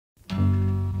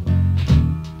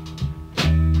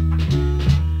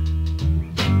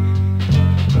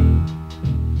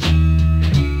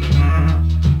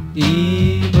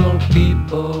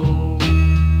people,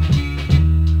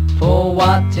 for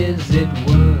what is it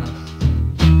worth?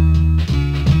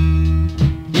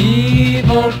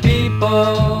 Evil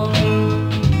people,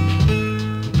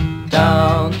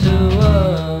 down to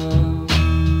earth,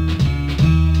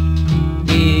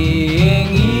 being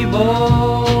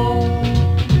evil,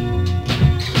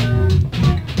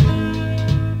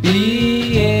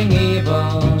 being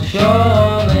evil,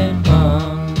 sure ain't fun.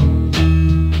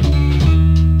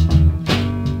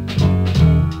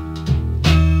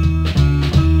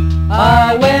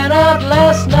 I went out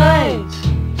last night,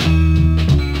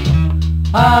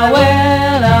 I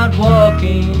went out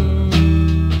walking,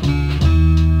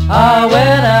 I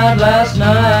went out last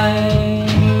night,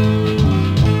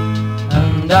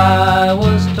 and I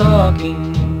was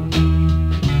talking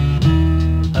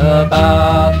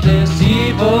about this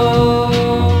evil,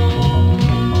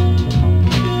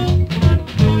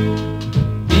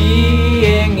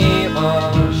 being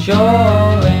evil,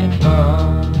 sure ain't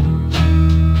fun.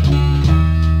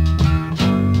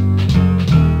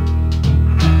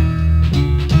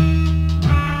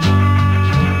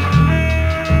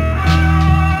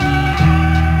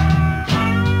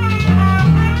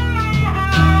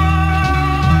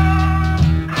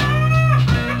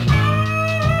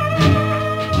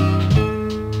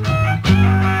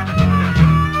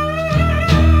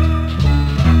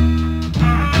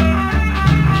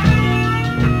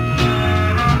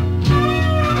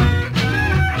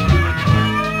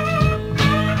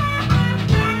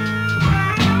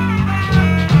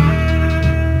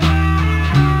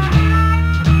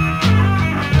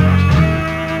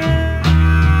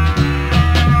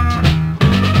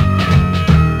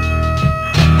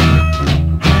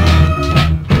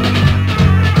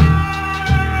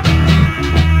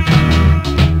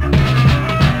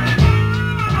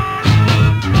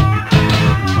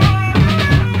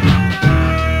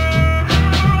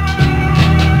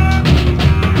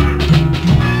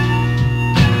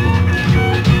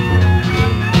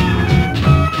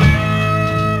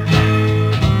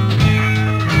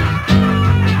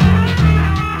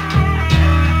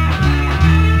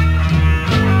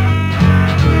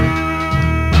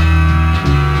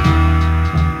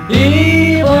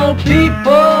 Evil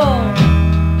people,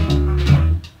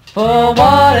 for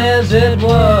what is it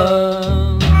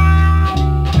worth?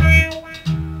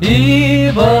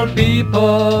 Evil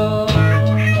people,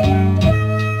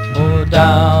 more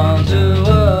down to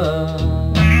earth,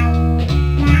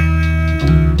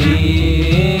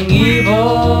 being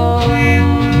evil,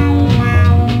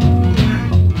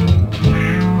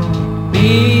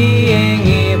 being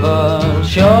evil,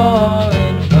 sure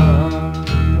ain't fun.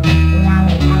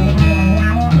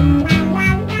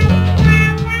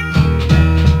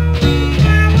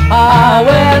 I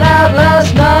went out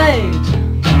last night,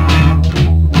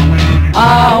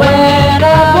 I went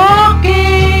out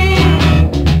walking,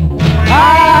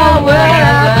 I went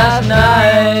out last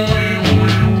night,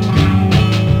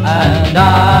 and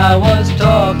I was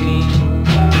talking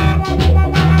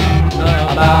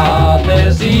about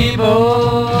this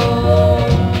evil,